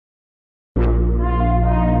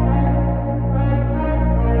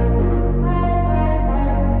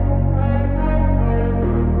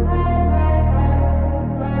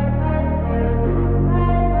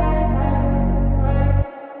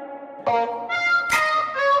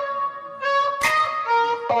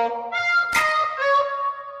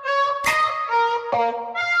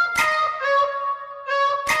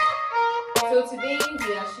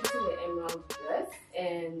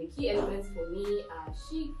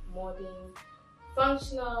modern,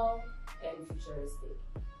 functional, and futuristic.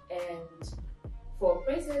 And for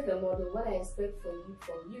Princess the model, what I expect from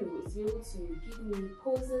you is to be able to give me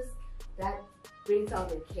poses that brings out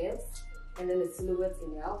the curves and then the silhouette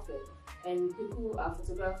in the outfit. And people who are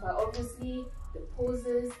photographer, obviously the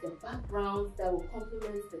poses, the backgrounds that will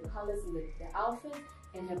complement the colors in the outfit,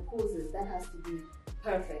 and her poses, that has to be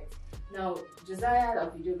perfect. Now, Josiah,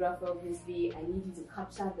 our videographer, obviously, I need you to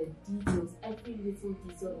capture the details, every little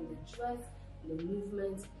detail in the dress, in the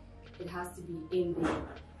movement, it has to be in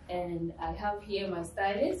there. And I have here my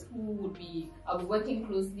stylist who I'll be working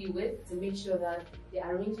closely with to make sure that the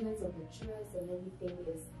arrangements of the dress and everything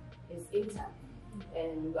is intact.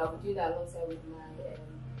 And I'll be doing that alongside with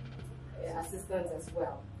my assistants as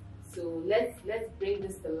well. So let's bring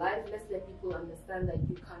this to life. Let's let people understand that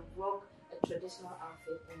you can rock a traditional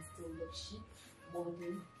outfit and still look chic,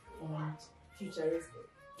 modern, and futuristic.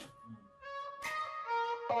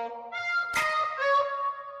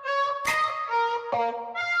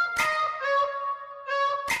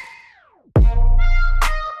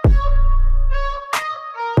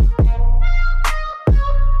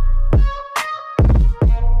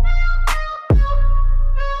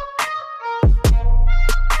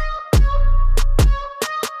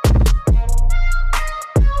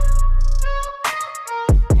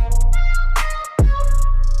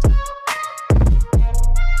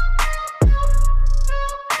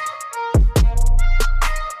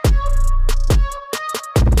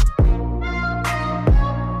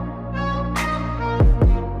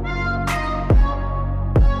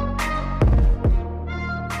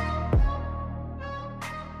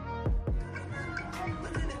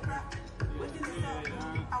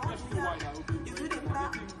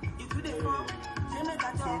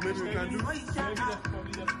 Maybe we can do.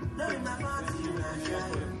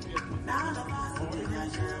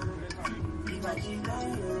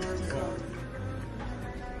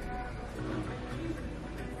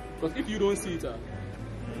 Because if you don't see it,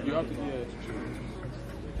 you have to hear it.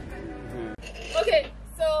 Okay,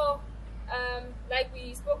 so like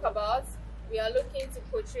we spoke about, we are looking to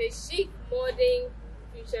portray chic, modern,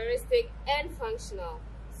 futuristic, and functional.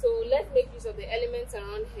 So let's make use of the elements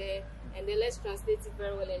around here, and then let's translate it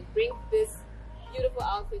very well and bring this beautiful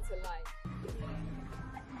outfit to life.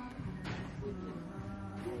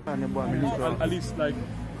 At least like,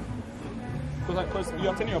 because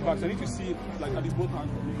you're turning your back, so I need to see it like at least both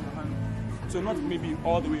hands. So not maybe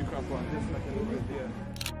all the way across one, just like a little bit there.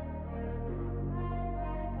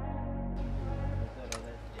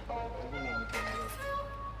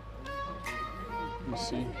 Let me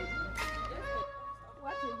see.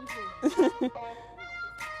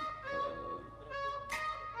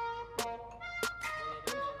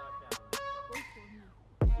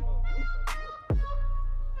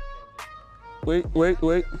 Wait.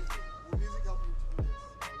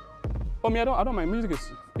 Oh, me, I don't mind. Music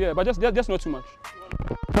is, yeah, but just not too much.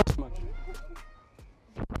 Not too much.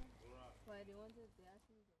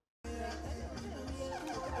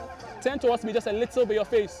 Turn towards me just a little bit, your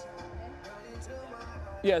face.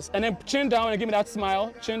 Yes, and then chin down and give me that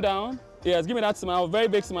smile. Chin down. Yes, give me that smile. Very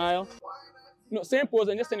big smile. No, same pose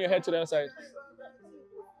and just turn your head to the other side.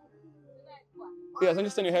 Yes, and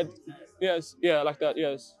just turn your head. Yes, yeah, like that,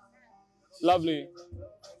 yes. Lovely.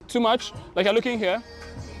 Too much? Like you're looking here.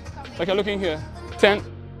 Like you're looking here. 10.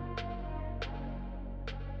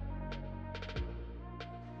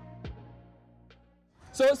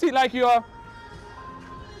 So see, like you're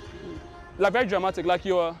like very dramatic, like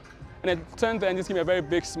you're, and then turn there and just give me a very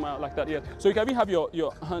big smile like that, yeah. So you can even have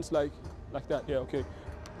your hands like that, yeah, okay.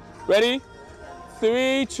 Ready?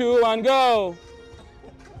 3, 2, 1, go.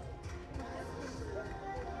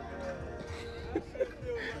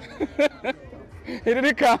 He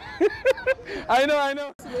didn't come. I know. I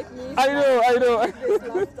know.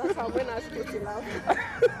 That's how when I supposed to laugh.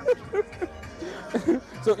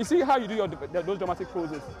 So you see how you do those dramatic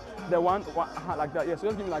poses? The one like that, yeah. So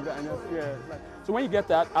just give me like that, and just, yeah. Like, so when you get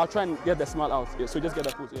that, I'll try and get the smile out. Yeah. So just get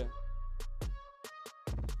that pose, yeah.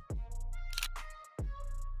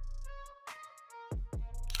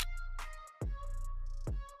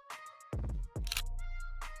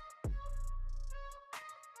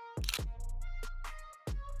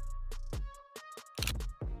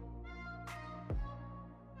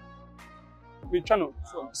 We're trying to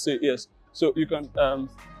say yes. So you can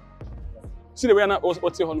see the way now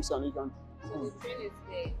what's your honor sound, you can. So the train is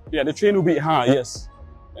there. Yeah, the train will be yes.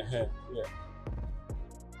 Yeah.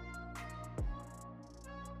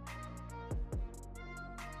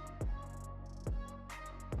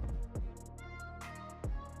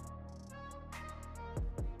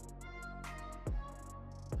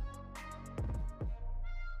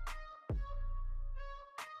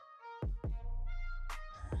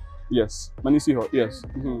 Yes. Manisio. Yes.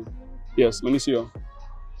 Mm-hmm. Yes. Manisio.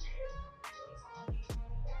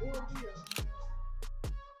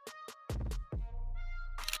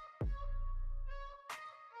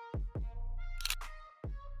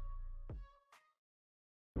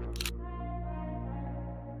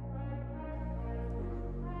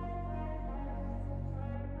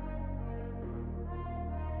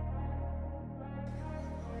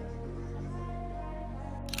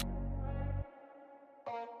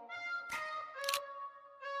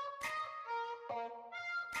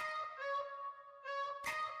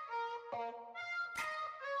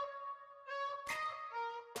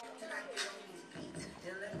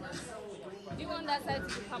 Do you want that side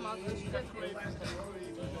to come out? Or should I just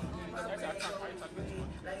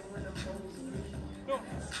No,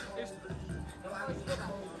 it's